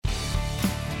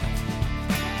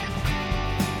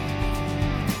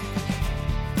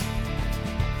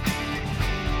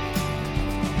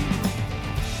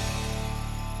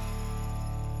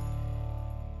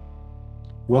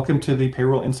Welcome to the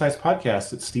Payroll Insights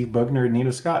Podcast. It's Steve Bugner and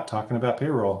Nina Scott talking about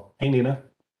payroll. Hey, Nina.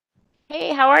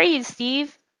 Hey, how are you,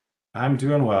 Steve? I'm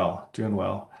doing well, doing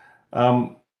well.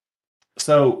 Um,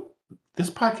 so this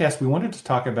podcast, we wanted to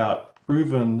talk about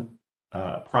proven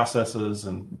processes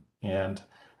and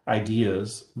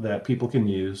ideas that people can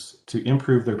use to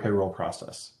improve their payroll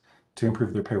process, to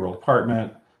improve their payroll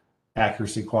department,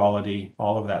 accuracy, quality,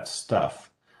 all of that stuff.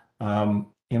 And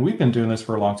we've been doing this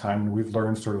for a long time, and we've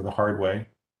learned sort of the hard way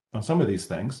on some of these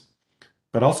things.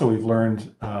 But also we've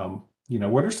learned,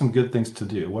 what are some good things to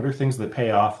do? What are things that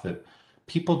pay off that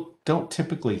people don't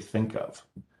typically think of?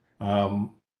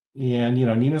 Um, and,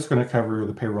 Nina's going to cover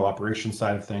the payroll operations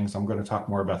side of things. I'm going to talk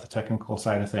more about the technical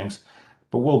side of things,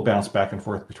 but we'll bounce back and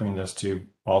forth between those two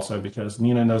also because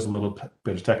Nina knows a little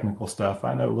bit of technical stuff.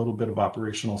 I know a little bit of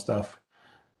operational stuff.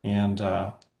 And,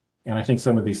 uh, and I think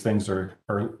some of these things are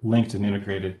linked and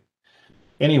integrated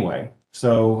anyway.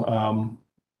 So,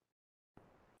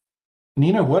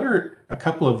 Nina, what are a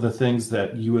couple of the things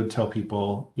that you would tell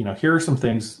people, here are some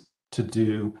things to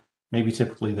do, maybe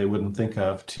typically they wouldn't think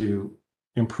of to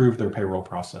improve their payroll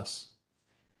process?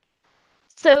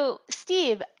 So,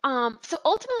 Steve, so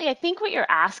ultimately, I think what you're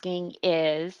asking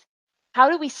is how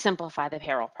do we simplify the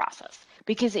payroll process?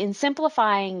 Because in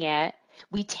simplifying it,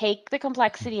 we take the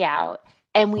complexity out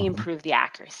and we Hmm. improve the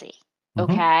accuracy. Hmm.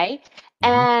 Okay. Hmm.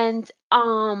 And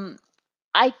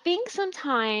I think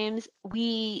sometimes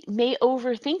we may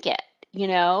overthink it, you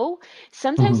know?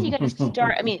 Sometimes you got to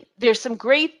start, I mean, there's some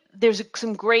great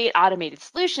automated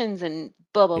solutions and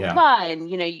blah blah Yeah. blah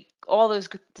and all those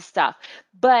good stuff.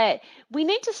 But we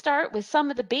need to start with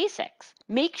some of the basics.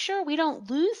 Make sure we don't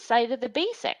lose sight of the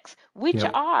basics, which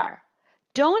Yep. are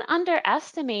don't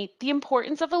underestimate the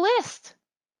importance of a list.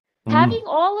 Mm. Having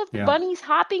all of the Yeah. bunnies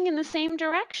hopping in the same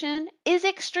direction is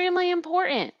extremely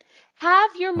important.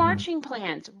 Have your Hmm. marching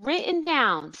plans written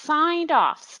down, signed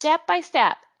off, step by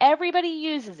step. Everybody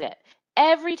uses it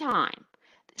every time.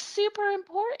 Super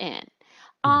important.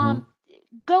 Um, Hmm.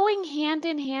 Going hand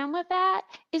in hand with that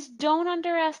is don't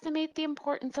underestimate the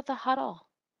importance of the huddle.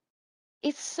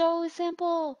 It's so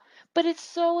simple, but it's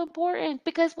so important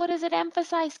because what does it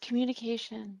emphasize?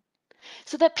 Communication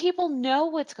so that people know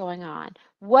what's going on.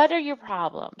 What are your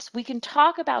problems? We can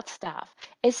talk about stuff,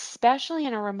 especially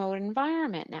in a remote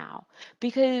environment now,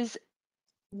 because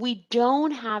we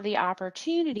don't have the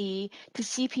opportunity to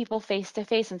see people face to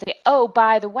face and say, oh,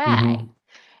 by the way.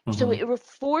 Hmm. So Hmm. it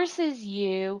forces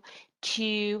you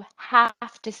to have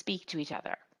to speak to each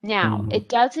other. Now,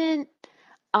 Hmm.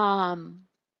 um,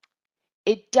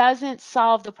 it doesn't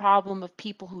solve the problem of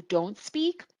people who don't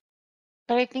speak,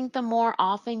 but I think the more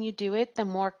often you do it, the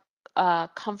more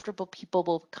comfortable people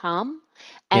will become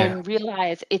Yeah. and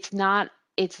realize it's not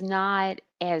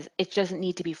as it doesn't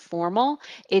need to be formal.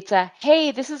 It's a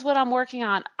hey, this is what I'm working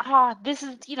on. This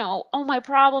is, all my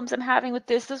problems I'm having with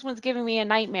this. This one's giving me a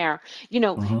nightmare.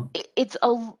 Hmm.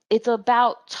 It's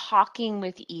about talking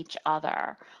with each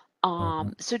other. Hmm.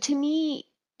 So to me,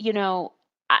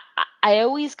 I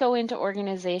always go into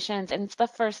organizations and it's the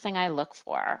first thing I look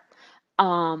for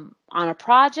on a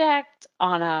project,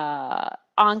 on a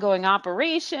ongoing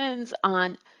operations,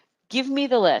 on give me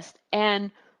the list.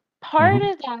 And part Hmm.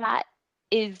 of that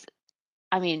is,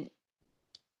 I mean,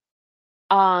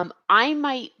 I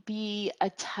might be a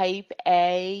type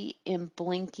A in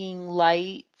blinking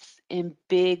lights in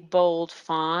big bold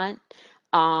font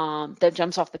that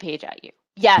jumps off the page at you.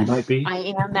 You might Yes, be. I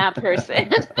am that person.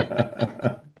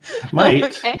 Might.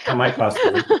 Okay. I might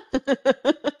possibly.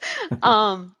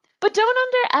 But don't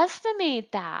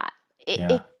underestimate that. It,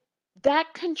 Yeah. it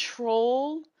that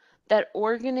control, that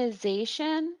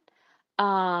organization,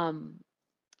 um,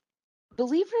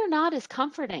 believe it or not, is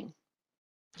comforting.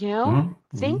 You know, Hmm.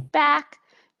 Hmm. think back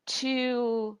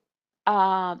to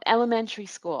elementary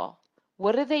school.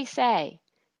 What do they say?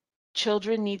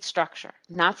 Children need structure.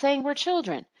 Not saying we're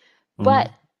children, but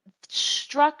Hmm.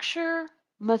 structure,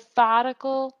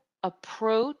 methodical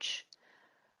approach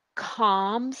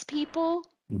calms people,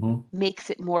 Hmm. makes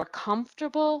it more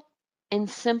comfortable, and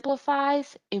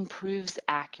simplifies, improves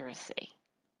accuracy.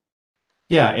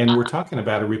 Yeah, and we're Uh, talking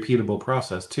about a repeatable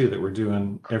process too that we're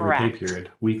doing every pay correct.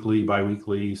 period, weekly,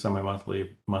 bi-weekly,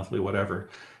 semi-monthly, monthly, whatever.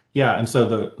 Yeah, and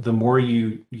so the more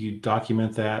you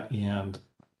document that and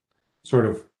sort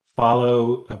of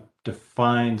follow a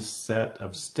defined set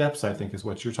of steps, I think is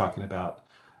what you're talking about.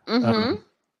 Mm-hmm. Um,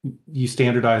 you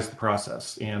standardize the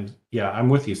process. And yeah, I'm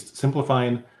with you.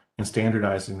 Simplifying and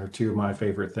standardizing are two of my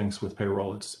favorite things with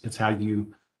payroll. It's how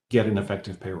you get an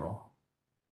effective payroll.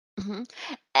 Mm-hmm.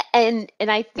 And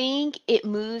I think it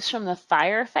moves from the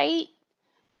firefight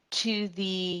to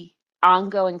the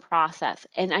ongoing process.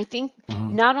 And I think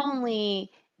Hmm. not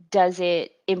only does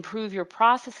it improve your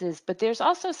processes, but there's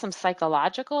also some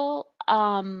psychological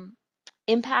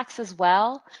impacts as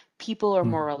well. People are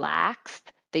more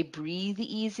relaxed, they breathe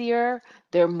easier,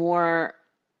 they're more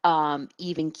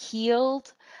even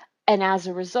keeled, and as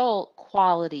a result,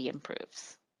 quality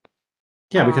improves.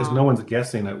 Yeah, because no Um, one's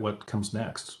guessing at what comes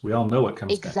next. We all know what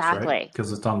comes next, right? exactly.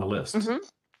 Because it's on the list. hmm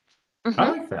I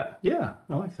hmm like that. Yeah,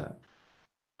 I like that.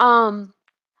 Um,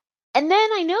 and then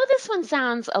I know this one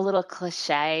sounds a little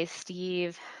cliche,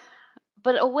 Steve,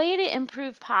 but a way to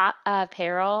improve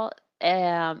payroll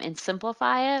and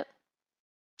simplify it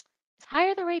is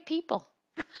hire the right people.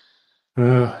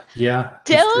 Yeah,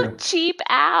 that's Don't true. cheap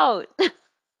out.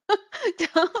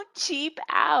 Don't cheap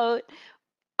out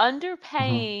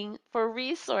Hmm. underpaying for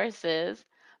resources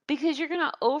because you're going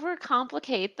to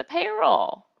overcomplicate the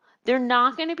payroll. They're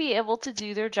not going to be able to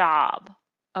do their job.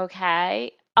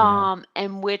 Okay. Yeah.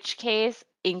 In which case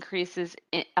increases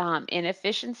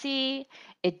inefficiency,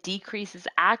 it decreases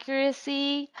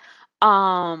accuracy.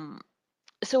 Um,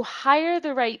 so hire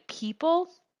the right people.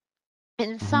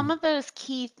 And some Hmm. of those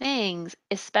key things,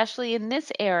 especially in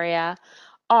this area,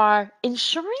 are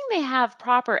ensuring they have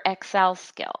proper Excel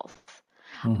skills.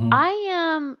 Hmm. I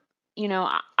am,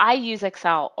 I use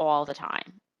Excel all the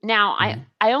time. Now, Hmm.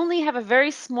 I only have a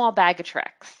very small bag of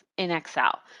tricks in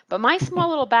Excel, but my small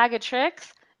little bag of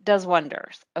tricks does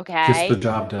wonders, Gets the okay?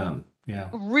 job done. Yeah.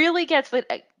 Really gets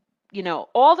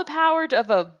all the power of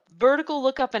a vertical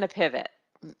lookup and a pivot.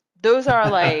 Those are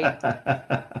like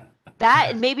that,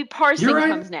 and maybe You're parsing right.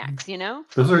 comes next.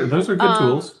 Those are good Um,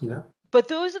 tools. Yeah. but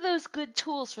those are those good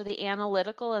tools for the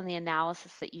analytical and the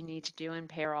analysis that you need to do in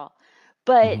payroll.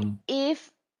 But Hmm.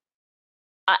 if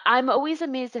I'm always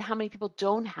amazed at how many people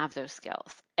don't have those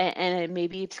skills. And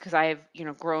maybe it's because I've,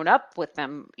 grown up with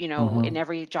them, in Hmm.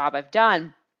 every job I've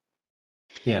done.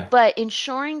 Yeah. But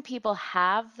ensuring people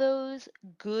have those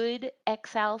good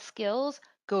Excel skills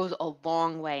goes a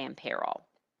long way in payroll.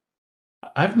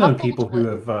 I've known Coupled people who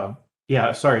with, have,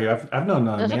 yeah, sorry, I've known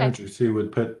that's okay. managers who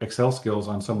would put Excel skills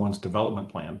on someone's development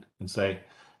plan and say,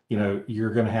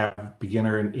 you're going to have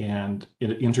beginner and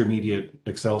intermediate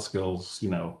Excel skills,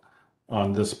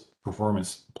 on this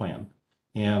performance plan.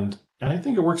 And I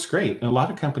think it works great. And a lot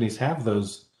of companies have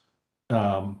those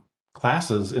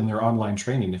classes in their online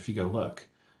training if you go look.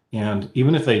 And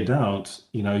even if they don't,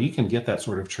 you can get that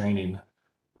sort of training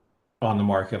on the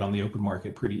market, on the open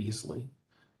market pretty easily.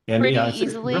 And Pretty yeah, it's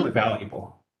really easily.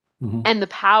 valuable. Hmm. And the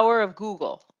power of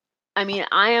Google. I mean,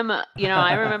 I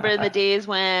remember in the days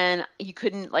when you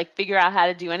couldn't like figure out how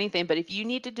to do anything, but if you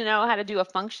needed to know how to do a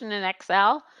function in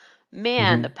Excel,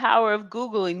 man, the Hmm. power of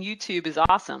Google and YouTube is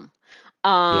awesome.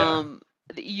 Yeah. Um,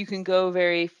 you can go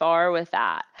very far with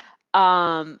that.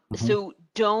 Hmm. So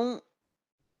don't,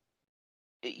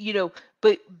 you know,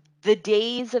 but the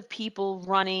days of people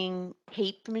running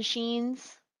tape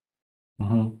machines,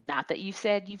 Hmm. not that you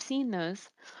said you've seen those,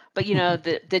 but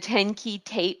the 10 key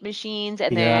tape machines,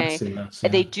 and Yeah, I've seen those.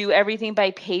 they Yeah. do everything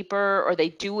by paper or they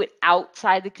do it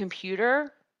outside the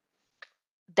computer.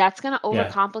 That's going to Yeah.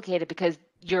 overcomplicate it because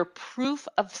your proof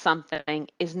of something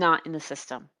is not in the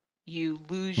system. You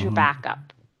lose your Hmm.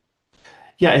 backup.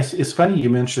 Yeah, it's funny you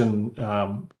mention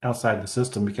outside the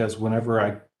system because whenever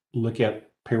I look at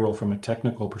payroll from a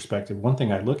technical perspective, one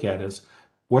thing I look at is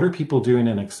what are people doing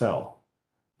in Excel?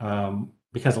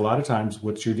 Because a lot of times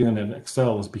what you're doing in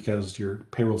Excel is because your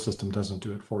payroll system doesn't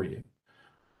do it for you.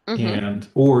 hmm And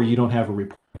or you don't have a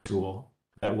report tool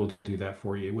that will do that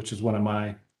for you, which is one of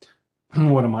my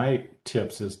one of my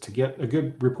tips is to get a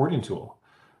good reporting tool.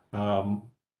 Um,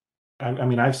 I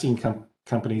mean, I've seen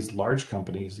companies, large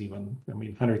companies, even, I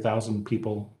mean, 100,000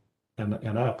 people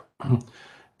and up,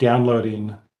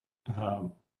 downloading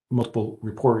um, multiple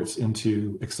reports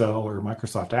into Excel or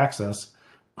Microsoft Access,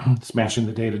 smashing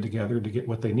the data together to get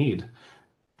what they need.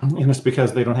 And it's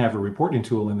because they don't have a reporting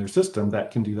tool in their system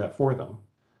that can do that for them.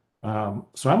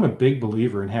 So I'm a big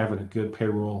believer in having a good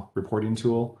payroll reporting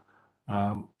tool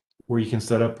um, where you can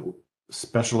set up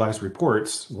specialized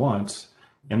reports once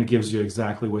and it gives you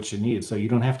exactly what you need. So you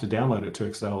don't have to download it to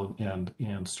Excel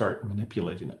and start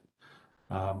manipulating it.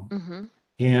 Um, hmm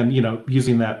and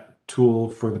using that tool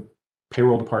for the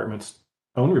payroll department's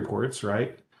own reports,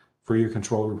 right? For your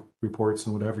control reports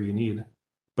and whatever you need,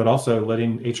 but also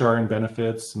letting HR and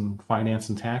benefits and finance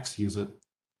and tax use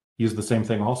the same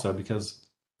thing also because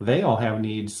they all have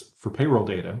needs for payroll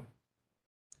data.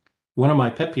 One of my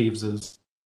pet peeves is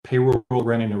payroll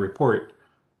running a report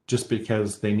just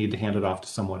because they need to hand it off to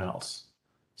someone else.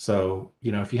 So,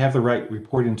 if you have the right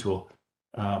reporting tool,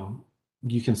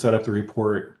 you can set up the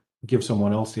report, give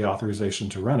someone else the authorization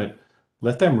to run it,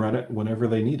 let them run it whenever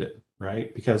they need it,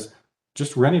 right? Because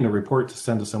just running a report to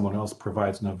send to someone else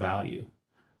provides no value.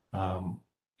 Um,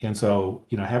 and so,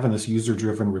 having this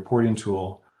user-driven reporting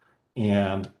tool,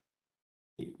 and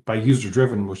by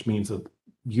user-driven, which means that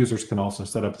users can also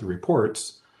set up the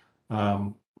reports,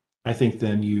 um, I think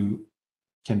then you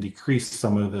can decrease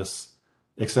some of this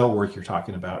Excel work you're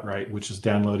talking about, right? Which is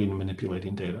downloading and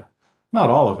manipulating data. Not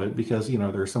all of it, because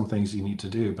there are some things you need to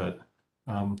do, but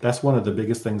that's one of the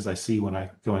biggest things I see when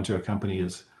I go into a company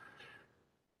is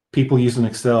people using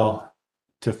Excel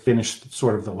to finish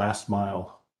sort of the last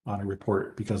mile on a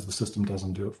report because the system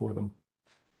doesn't do it for them.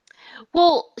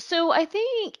 Well, so I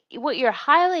think what you're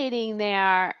highlighting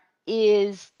there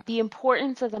is the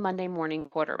importance of the Monday morning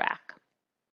quarterback.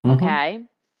 Mm-hmm. Okay.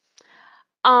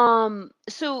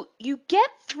 So you get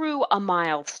through a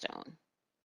milestone.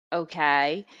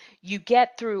 Okay. You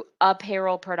get through a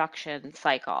payroll production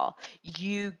cycle.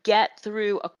 You get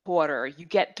through a quarter. You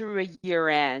get through a year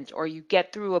end, or you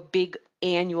get through a big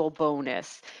annual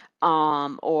bonus,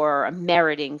 or a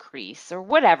merit increase, or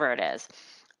whatever it is.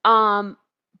 Um,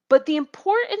 but the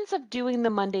importance of doing the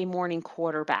Monday morning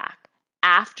quarterback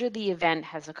after the event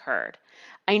has occurred.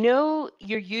 I know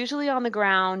you're usually on the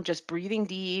ground, just breathing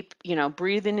deep,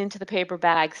 breathing into the paper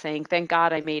bag, saying, thank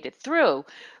God I made it through.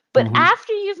 But Mm-hmm.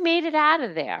 after you've made it out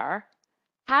of there,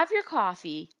 have your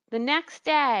coffee. The next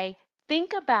day,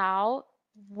 think about,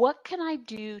 what can I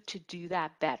do to do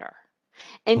that better?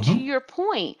 And to Mm-hmm. your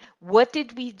point, what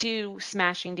did we do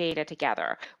smashing data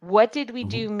together? What did we Mm-hmm.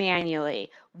 do manually?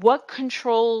 What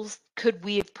controls could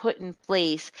we have put in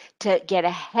place to get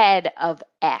ahead of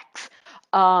X?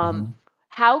 Um, Mm-hmm.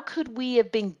 how could we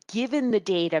have been given the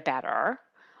data better,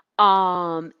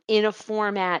 in a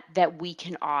format that we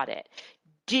can audit?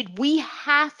 Did we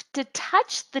have to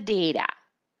touch the data?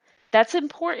 That's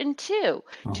important too.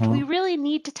 Did we Mm-hmm. really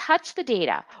need to touch the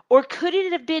data, or could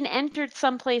it have been entered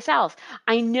someplace else?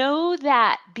 I know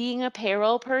that being a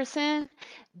payroll person,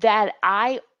 that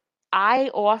I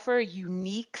offer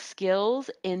unique skills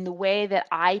in the way that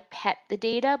I pet the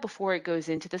data before it goes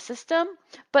into the system,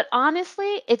 but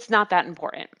honestly, it's not that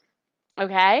important.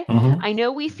 Okay? Mm-hmm. I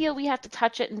know we feel we have to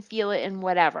touch it and feel it and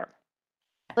whatever.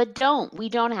 But we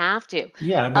don't have to.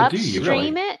 Yeah, but do you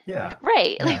Upstream really? it, Yeah.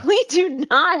 right? Like, Yeah. we do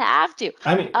not have to.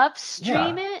 I mean,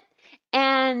 Upstream yeah. it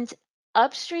and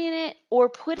upstream it, or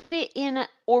put it in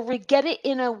get it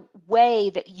in a way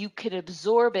that you could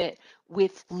absorb it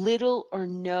with little or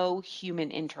no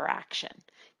human interaction.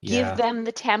 Give Yeah. them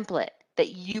the template that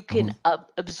you can Mm-hmm.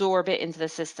 absorb it into the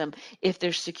system if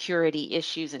there's security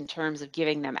issues in terms of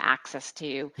giving them access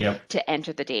Yep. to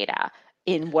enter the data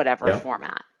in whatever Yep.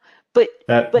 format. But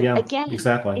Yeah, again,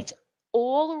 exactly. it's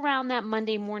all around that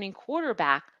Monday morning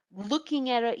quarterback, looking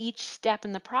at each step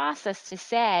in the process to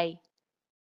say,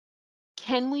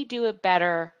 can we do it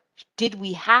better? Did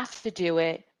we have to do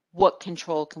it? What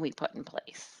control can we put in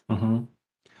place? Mm-hmm.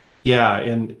 Yeah,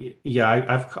 and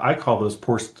yeah, I call those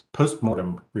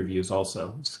postmortem reviews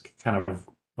also. It's kind of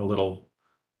a little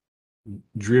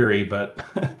dreary, but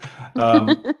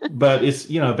but it's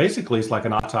basically it's like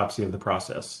an autopsy of the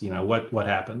process. What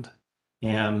happened,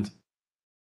 and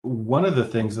one of the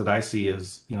things that I see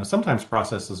is sometimes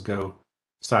processes go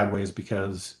sideways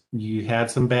because you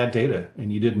had some bad data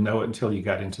and you didn't know it until you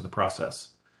got into the process,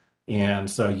 and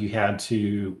so you had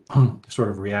to sort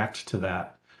of react to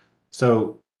that.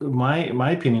 So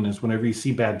my opinion is whenever you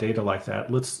see bad data like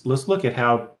that, let's look at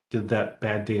how did that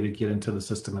bad data get into the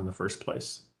system in the first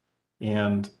place.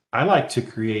 And I like to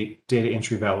create data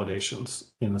entry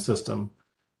validations in the system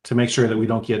to make sure that we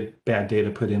don't get bad data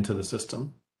put into the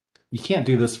system. You can't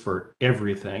do this for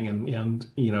everything, and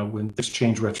when things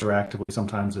change retroactively,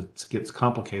 sometimes it gets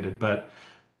complicated. But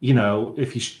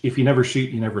if you never shoot,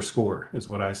 you never score, is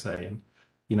what I say. And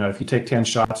if you take 10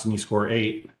 shots and you score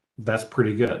 8, that's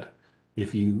pretty good.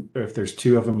 If there's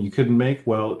 2 of them you couldn't make,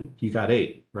 well, you got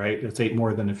 8, right? It's 8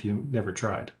 more than if you never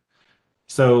tried.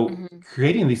 So Hmm.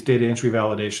 creating these data entry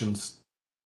validations,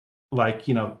 like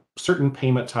certain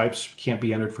payment types can't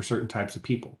be entered for certain types of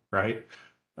people, right?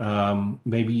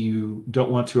 Maybe you don't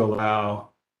want to allow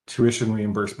tuition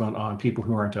reimbursement on people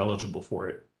who aren't eligible for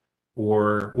it,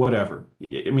 or whatever.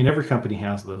 I mean, every company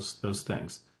has those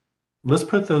things. Let's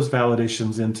put those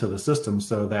validations into the system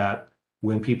so that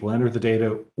when people enter the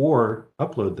data or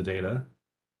upload the data,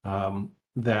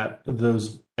 that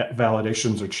those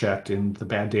validations are checked and the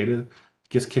bad data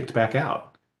gets kicked back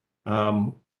out.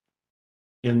 Um,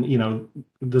 and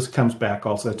this comes back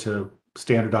also to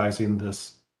standardizing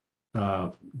this uh,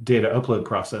 data upload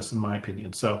process, in my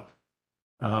opinion. So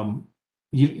um,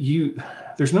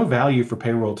 there's no value for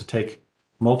payroll to take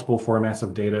multiple formats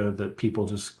of data that people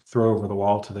just throw over the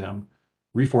wall to them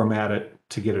reformat it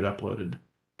to get it uploaded.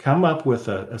 Come up with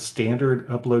a standard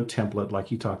upload template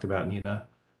like you talked about, Nina.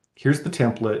 Here's the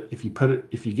template. If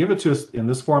you give it to us in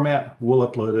this format, we'll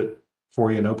upload it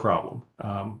for you, no problem.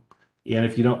 And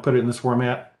if you don't put it in this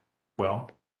format,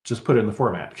 well, just put it in the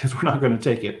format because we're not going to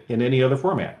take it in any other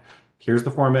format. Here's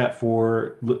the format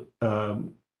for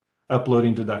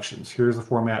uploading deductions. Here's the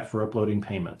format for uploading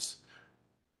payments.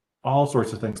 All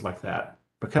sorts of things like that.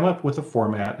 But come up with a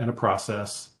format and a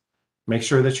process. Make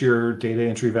sure that your data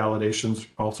entry validations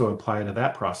also apply to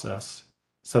that process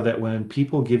so that when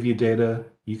people give you data,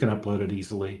 you can upload it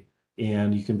easily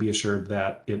and you can be assured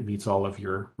that it meets all of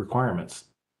your requirements.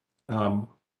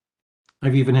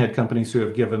 I've even had companies who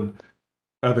have given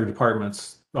other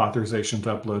departments authorization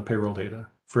to upload payroll data.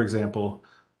 For example,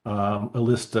 a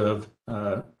list of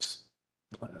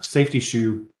safety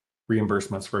shoe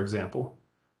reimbursements, for example.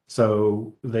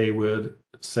 So they would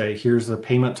say, here's the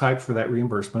payment type for that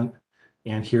reimbursement,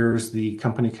 and here's the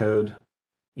company code.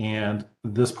 And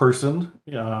this person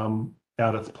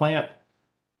out at the plant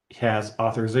has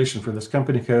authorization for this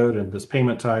company code and this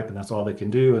payment type, and that's all they can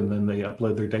do. And then they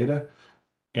upload their data,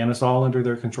 and it's all under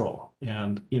their control.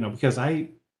 And, because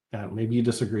maybe you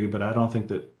disagree, but I don't think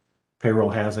that payroll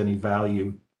has any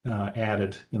value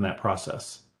added in that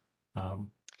process.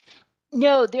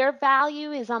 No, their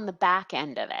value is on the back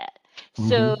end of it.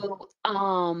 So,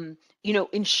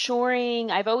 ensuring,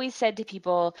 I've always said to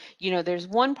people, there's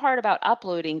one part about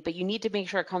uploading, but you need to make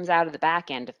sure it comes out of the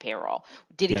back end of payroll.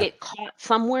 Did it Yeah. get caught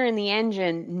somewhere in the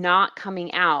engine not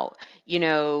coming out,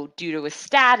 due to a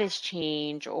status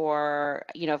change, or,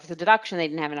 if it's a deduction, they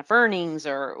didn't have enough earnings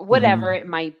or whatever it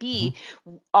might be?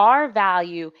 Our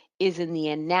value is in the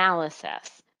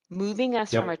analysis, moving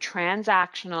us from a Yep.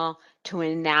 transactional to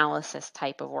an analysis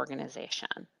type of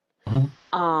organization.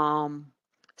 Mhm.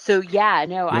 So yeah,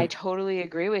 no, I Yep. totally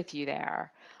agree with you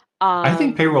there. I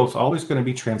think Um, payroll is always going to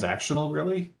be transactional,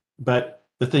 really. But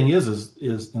the thing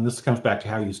and this comes back to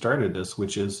how you started this,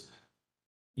 which is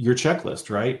your checklist,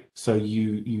 right? So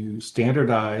you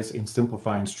standardize and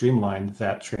simplify and streamline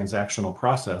that transactional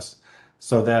process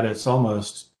so that it's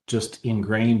almost just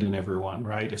ingrained in everyone,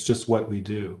 right? It's just what we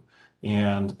do.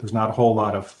 And there's not a whole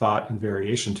lot of thought and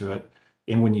variation to it.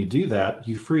 And when you do that,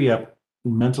 you free up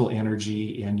mental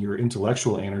energy and your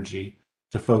intellectual energy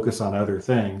to focus on other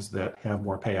things that have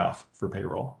more payoff for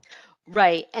payroll.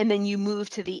 right. And then you move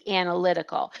to the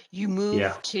analytical. You move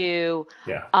Yeah. to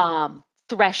Yeah.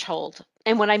 threshold.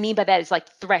 And what I mean by that is like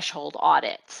threshold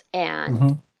audits and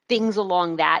Hmm. things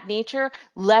along that nature,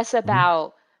 less Hmm.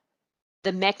 about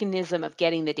the mechanism of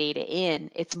getting the data in.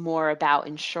 It's more about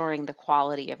ensuring the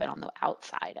quality of it on the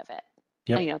outside of it,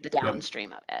 Yep. the Yep.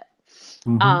 downstream of it.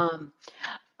 Hmm. Um,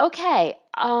 okay.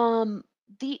 One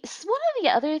of the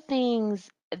other things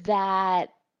that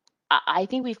I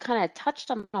think we've kind of touched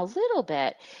on a little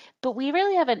bit, but we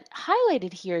really haven't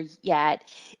highlighted here yet,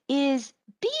 is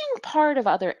being part of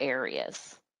other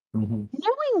areas, Hmm.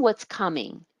 knowing what's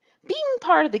coming, being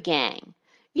part of the gang,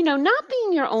 not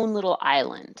being your own little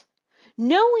island,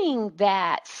 knowing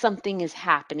that something is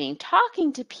happening,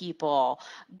 talking to people,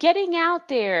 getting out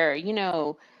there,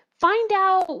 find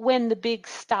out when the big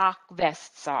stock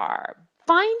vests are,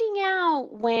 finding out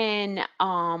when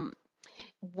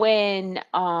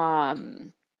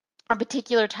a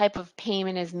particular type of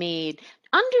payment is made,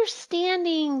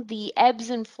 understanding the ebbs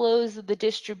and flows of the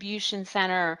distribution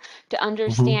center to Hmm.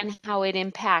 understand how it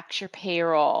impacts your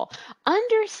payroll,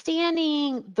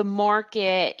 understanding the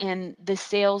market and the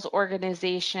sales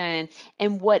organization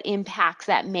and what impacts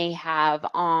that may have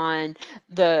on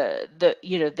the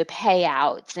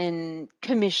payouts and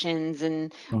commissions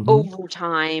and Hmm.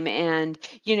 overtime, and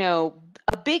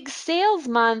a big sales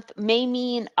month may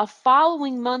mean a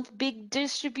following month big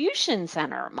distribution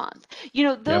center month.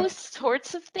 Those Yep.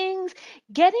 sorts of things,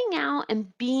 getting out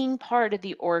and being part of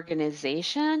the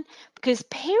organization, because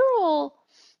payroll,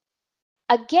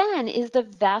 again, is the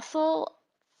vessel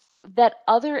that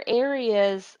other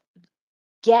areas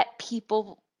get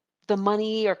people the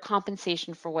money or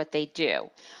compensation for what they do,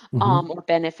 Hmm. or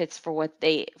benefits for what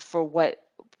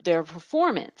their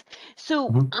performance. So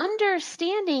Hmm.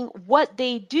 understanding what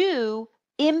they do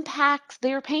impacts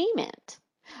their payment.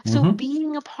 So Hmm.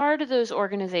 being a part of those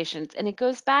organizations, and it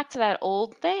goes back to that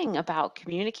old thing about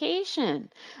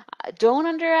communication. Don't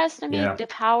underestimate Yeah. the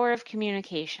power of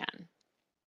communication.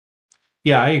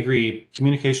 Yeah, I agree.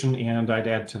 Communication, and I'd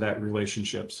add to that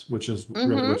relationships, which is really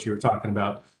Mm-hmm. what you were talking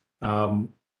about. Um,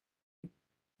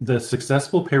 the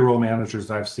successful payroll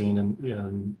managers I've seen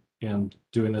in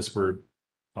doing this for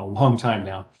a long time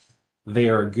now, they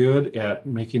are good at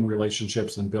making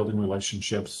relationships and building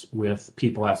relationships with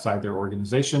people outside their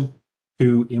organization,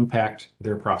 who impact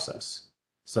their process.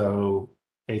 So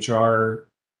HR,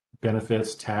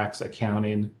 benefits, tax,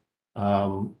 accounting,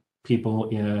 people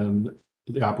in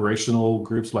the operational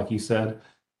groups, like you said,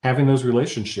 having those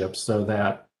relationships so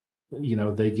that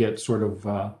they get sort of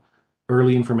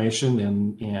early information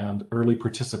and early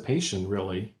participation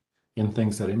really in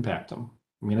things that impact them.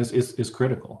 I mean, it's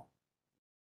critical.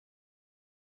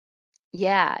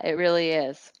 Yeah, it really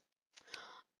is.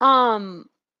 Um,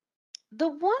 the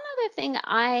one other thing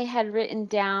I had written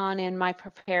down in my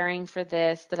preparing for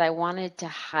this that I wanted to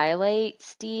highlight,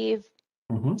 Steve,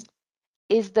 Hmm.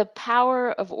 is the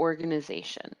power of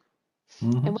organization.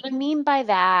 And Hmm. what I mean by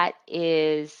that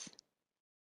is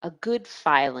a good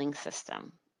filing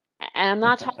system. And I'm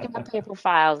not talking about paper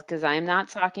files because I'm not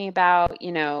talking about,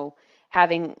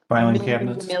 having Filing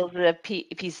millions and cabinets. millions of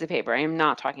pieces of paper. I am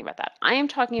not talking about that. I am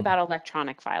talking about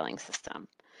electronic filing system.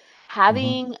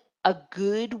 Hmm. Having a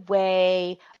good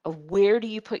way of where do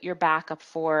you put your backup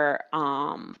for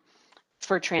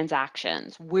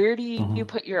transactions? Where do you Hmm.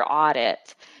 put your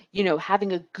audit?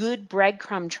 Having a good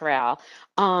breadcrumb trail.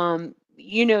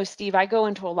 Steve, I go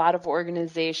into a lot of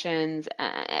organizations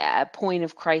at point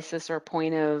of crisis or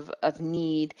point of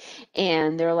need,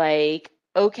 and they're like,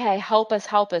 okay, help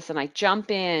us. And I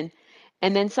jump in,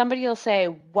 and then somebody will say,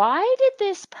 why did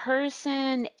this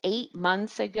person 8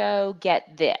 months ago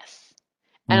get this?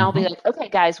 And I'll be Hmm. like, okay,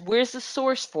 guys, where's the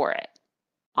source for it?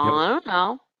 Yep. I don't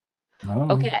know. I don't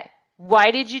know. Okay.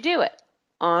 Why did you do it?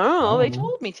 I don't I know. They don't know.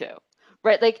 told me to.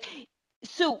 Right? Like,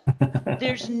 so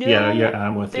there's Yeah, no yeah,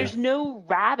 I'm with you. there's no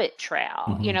rabbit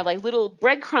trail, Hmm. like little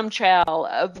breadcrumb trail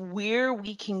of where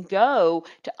we can go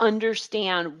to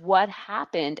understand what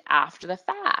happened after the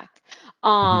fact. Hmm.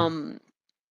 Um,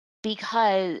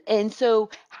 and so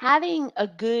having a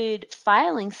good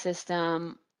filing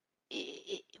system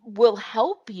will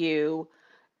help you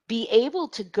be able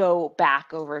to go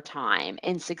back over time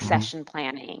in Hmm. succession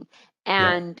planning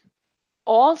Yep. and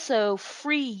also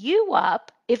free you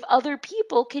up if other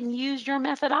people can use your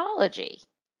methodology.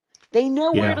 They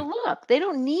know where to Yeah. look. They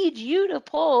don't need you to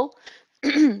pull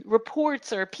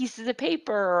reports or pieces of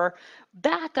paper or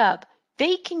backup.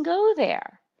 They can go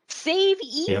there. Save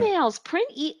Yep. emails, print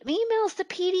emails to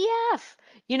PDF.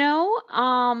 You know,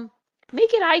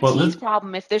 make it Well, IT's this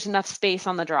problem if there's enough space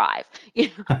on the drive. You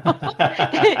know,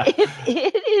 if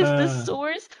it is the uh,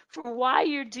 source for why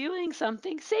you're doing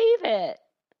something, save it,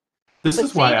 this but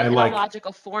is why save I it in a like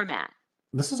logical format.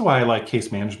 this is why I like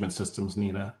case management systems,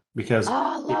 Nina, because Oh,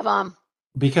 I love it, them.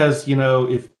 because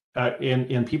if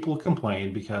and people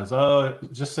complain because, oh,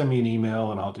 just send me an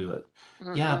email and I'll do it.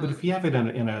 Yeah, but Mm-mm. if you have it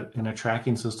in a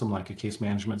tracking system like a case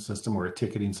management system or a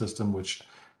ticketing system, which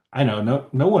I know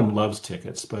no one loves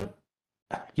tickets, but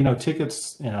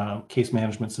tickets, case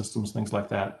management systems, things like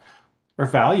that are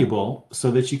valuable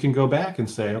so that you can go back and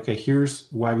say, okay, here's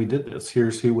why we did this.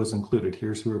 Here's who was included.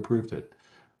 Here's who approved it.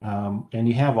 And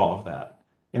you have all of that.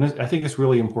 And I think it's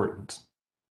really important,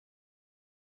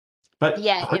 but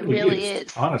Yeah, it hardly really used,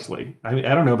 is. honestly. I mean,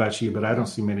 I don't know about you, but I don't Mm-mm.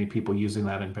 see many people using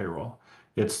that in payroll.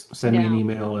 It's send me an No.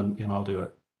 email and I'll do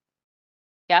it.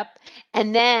 Yep.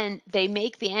 And then they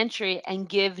make the entry and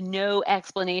give no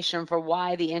explanation for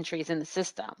why the entry is in the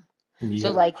system.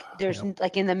 So Yep. like there's Yep.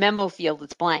 like in the memo field,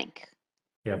 it's blank.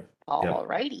 Yep. All Yep.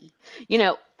 righty. You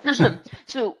know,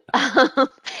 so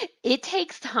it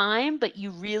takes time, but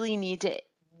you really need to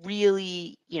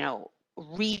really,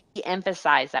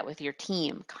 re-emphasize that with your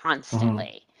team Hmm.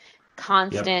 constantly.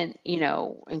 Yep. Constant,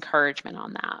 encouragement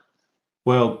on that.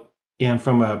 Well, and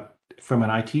from an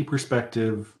IT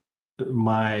perspective,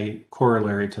 my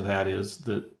corollary to that is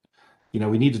that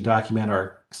we need to document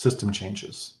our system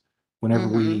changes. Whenever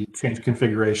Mm-hmm. we change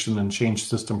configuration and change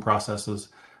system processes,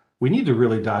 we need to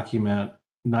really document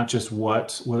not just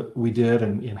what we did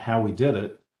and how we did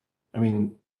it. I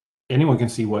mean, anyone can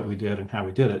see what we did and how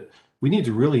we did it. We need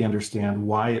to really understand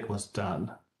why it was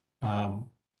done. Um,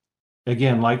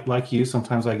 Again, like you,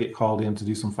 sometimes I get called in to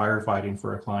do some firefighting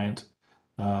for a client,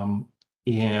 um,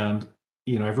 and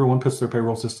everyone puts their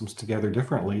payroll systems together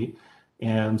differently,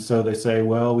 and so they say,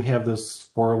 "Well, we have this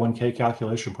 401(k)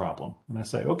 calculation problem," and I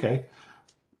say, "Okay,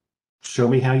 show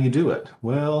me how you do it."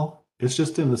 Well, it's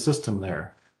just in the system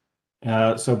there.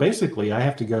 So basically, I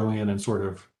have to go in and sort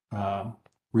of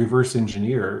reverse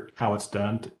engineer how it's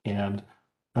done and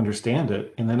understand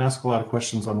it, and then ask a lot of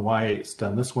questions on why it's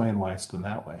done this way and why it's done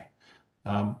that way.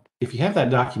 If you have that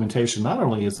documentation, not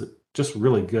only is it just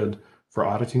really good for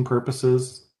auditing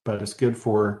purposes, but it's good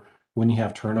for when you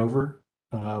have turnover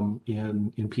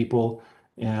in people,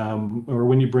 or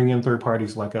when you bring in third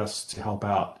parties like us to help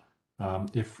out.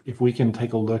 If we can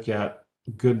take a look at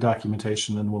good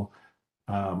documentation, then we'll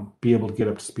be able to get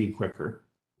up to speed quicker.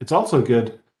 It's also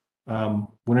good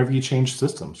whenever you change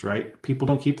systems, right? People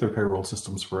don't keep their payroll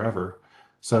systems forever.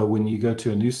 So when you go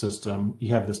to a new system,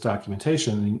 you have this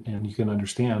documentation and you can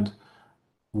understand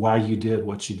why you did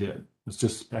what you did. It's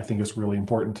just, I think it's really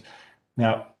important.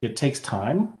 Now, it takes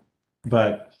time,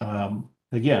 but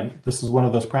again, this is one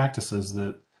of those practices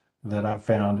that I've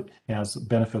found has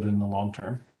benefit in the long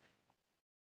term.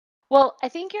 Well, I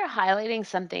think you're highlighting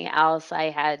something else I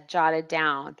had jotted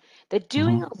down, that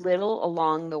doing Hmm. a little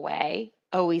along the way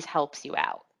always helps you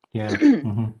out. Yeah.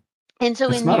 Hmm. And so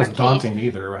It's in not your as case, daunting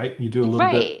either, right? You do a little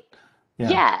bit. right. Yeah.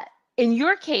 Yeah. In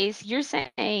your case, you're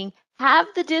saying have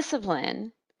the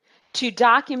discipline to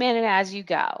document it as you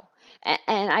go.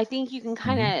 And I think you can Hmm.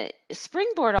 kind of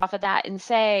springboard off of that and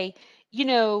say, you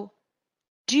know,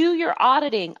 do your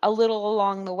auditing a little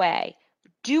along the way.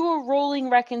 Do a rolling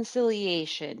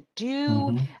reconciliation.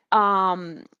 Do Hmm.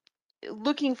 um,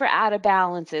 looking for out of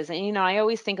balances. And, I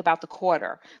always think about the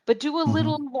quarter, but do a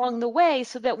little Hmm. along the way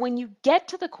so that when you get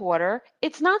to the quarter,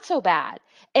 it's not so bad.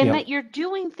 And that Yep. you're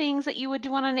doing things that you would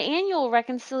do on an annual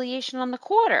reconciliation on the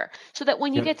quarter so that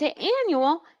when you get Yep. to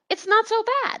annual, it's not so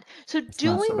bad. So It's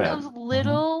not so doing those bad. Hmm.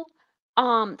 little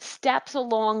steps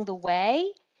along the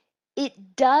way,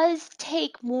 it does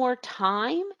take more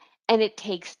time and it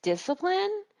takes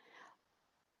discipline,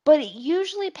 but it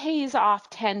usually pays off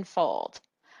tenfold.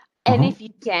 And Hmm. if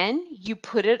you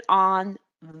put it on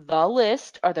the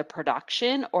list or the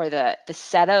production or the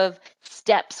set of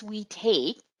steps we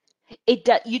take,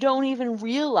 you don't even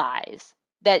realize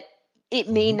that it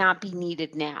may Hmm. not be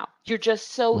needed now. You're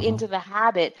just so into Hmm. the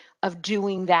habit of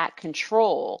doing that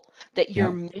control that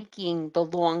you're Yep. making the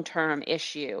long-term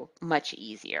issue much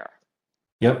easier.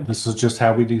 Yep. This is just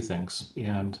how we do things.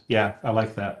 And yeah, I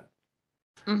like that.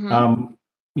 Mhm. Um,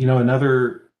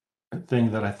 another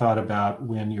thing that I thought about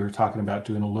when you were talking about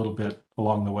doing a little bit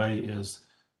along the way is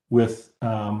with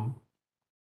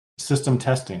system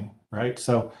testing, right?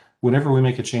 So whenever we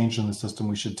make a change in the system,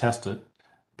 we should test it.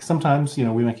 Sometimes,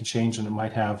 we make a change and it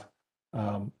might have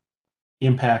um,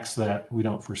 impacts that we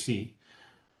don't foresee.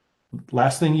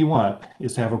 Last thing you want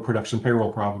is to have a production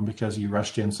payroll problem because you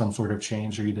rushed in some sort of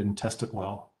change or you didn't test it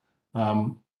well.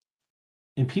 Um,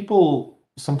 and people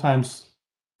sometimes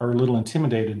are a little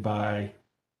intimidated by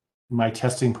my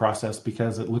testing process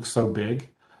because it looks so big.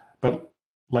 But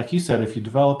like you said, if you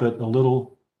develop it a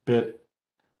little bit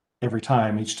every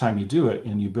time, each time you do it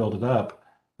and you build it up,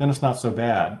 then it's not so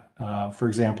bad. For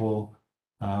example,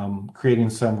 creating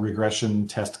some regression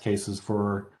test cases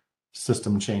for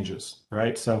system changes,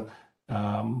 right? So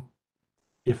um,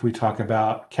 if we talk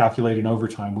about calculating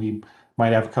overtime, we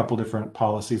might have a couple different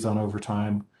policies on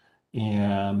overtime,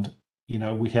 and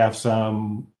we have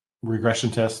some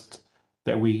regression tests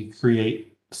that we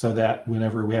create so that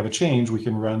whenever we have a change, we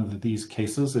can run these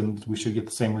cases and we should get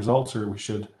the same results or we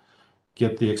should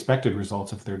get the expected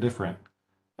results if they're different.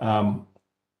 Um,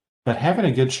 but having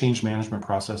a good change management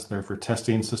process there for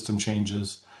testing system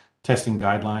changes, testing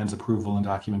guidelines, approval, and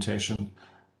documentation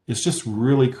is just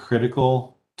really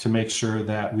critical to make sure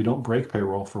that we don't break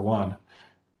payroll for one,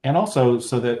 and also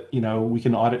so that we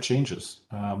can audit changes,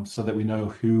 so that we know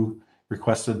who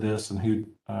requested this and who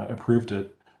approved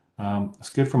it. It's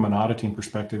good from an auditing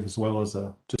perspective as well as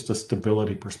just a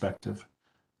stability perspective,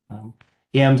 um,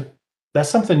 and that's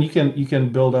something you can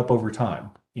build up over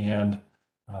time. And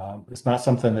it's not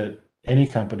something that any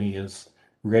company is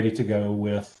ready to go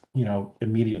with,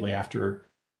 immediately after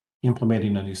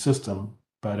implementing a new system.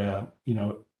 But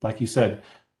like you said,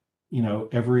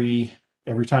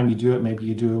 every time you do it, maybe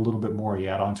you do a little bit more, you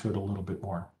add on to it a little bit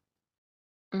more,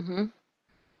 Mhm.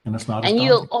 and it's not as And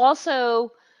you'll daunting.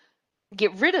 also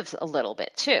get rid of a little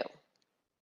bit too.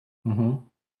 Hmm.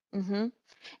 Mhm.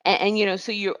 And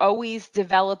so you're always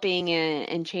developing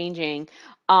and changing.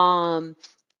 Um,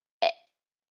 eh,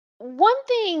 One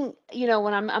thing,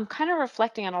 when I'm kind of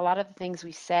reflecting on a lot of the things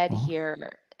we said Hmm.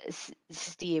 here,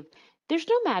 Steve, there's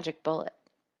no magic bullet.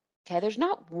 Okay, there's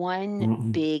not one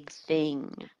Hmm. big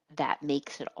thing that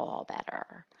makes it all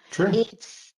better. True.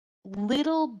 It's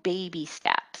little baby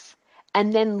steps.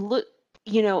 And then look,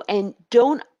 and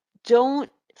don't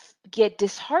get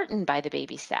disheartened by the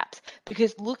baby steps,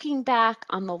 because looking back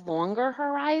on the longer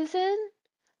horizon,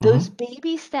 those Hmm.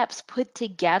 baby steps put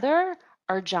together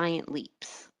are giant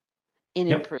leaps in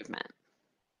Yep. improvement.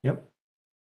 Yep.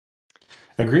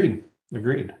 Agreed.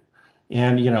 Agreed.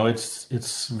 And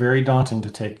it's very daunting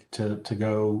to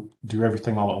go do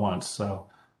everything all at once. So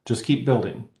just keep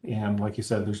building. And like you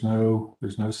said, there's no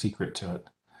secret to it.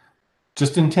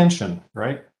 Just intention,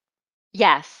 right?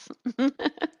 Yes.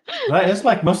 It's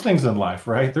like most things in life,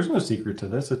 right? There's no secret to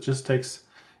this. It just takes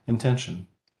intention.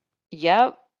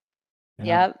 Yep.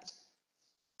 Yeah. Yep.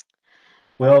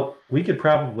 Well, we could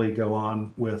probably go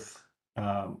on with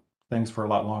things for a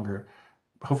lot longer.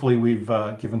 Hopefully, we've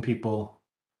given people,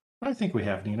 I think we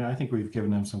have, Nina. I think we've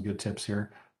given them some good tips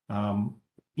here. Um,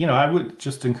 I would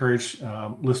just encourage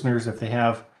listeners if they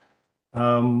have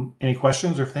any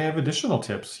questions or if they have additional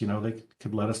tips, they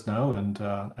could let us know. And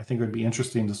I think it would be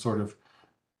interesting to sort of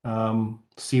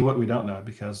see what we don't know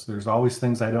because there's always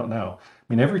things I don't know.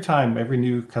 I mean, every time, every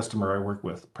new customer I work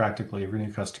with, practically every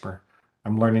new customer,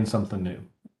 I'm learning something new,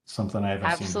 something I haven't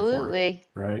seen before, Absolutely.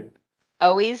 right?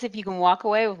 Always, if you can walk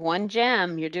away with one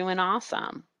gem, you're doing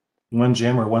awesome. One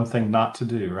gem or one thing not to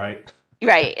do, right?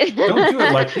 Right. Don't do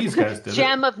it like these guys did it.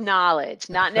 Gem of knowledge,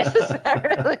 not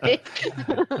necessarily.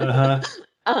 Uh-huh.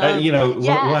 um, We'll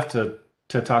yeah. have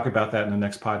to talk about that in the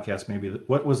next podcast. Maybe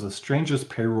what was the strangest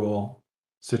payroll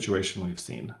situation we've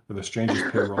seen, or the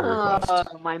strangest payroll Oh,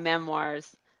 request? my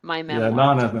memoirs. My Yeah, memoirs.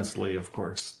 anonymously, of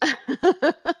course.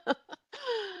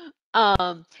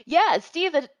 Yeah,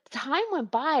 Steve, the time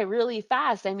went by really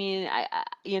fast. I mean,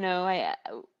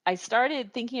 I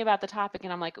started thinking about the topic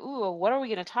and I'm like, ooh, what are we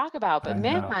going to talk about? But I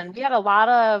man, know. we had a lot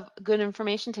of good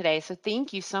information today. So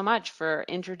thank you so much for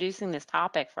introducing this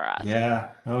topic for us. Yeah.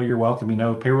 Oh, you're welcome.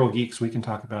 Payroll geeks, we can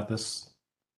talk about this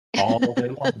all day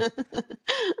long.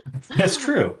 That's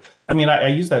true. I mean, I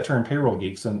use that term payroll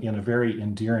geeks in a very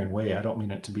endearing way. I don't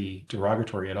mean it to be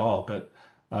derogatory at all, but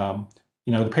um,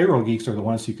 the payroll geeks are the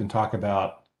ones who can talk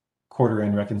about quarter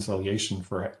end reconciliation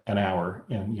for an hour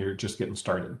and you're just getting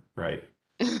started, right?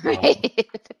 Um, Right.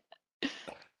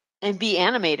 And be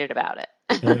animated about it.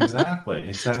 exactly,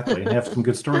 exactly. And have some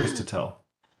good stories to tell.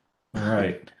 All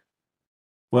right.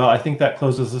 Well, I think that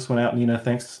closes this one out. Nina,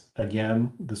 thanks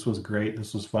again. This was great.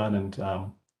 This was fun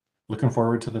and looking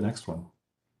forward to the next one.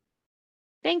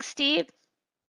 Thanks, Steve.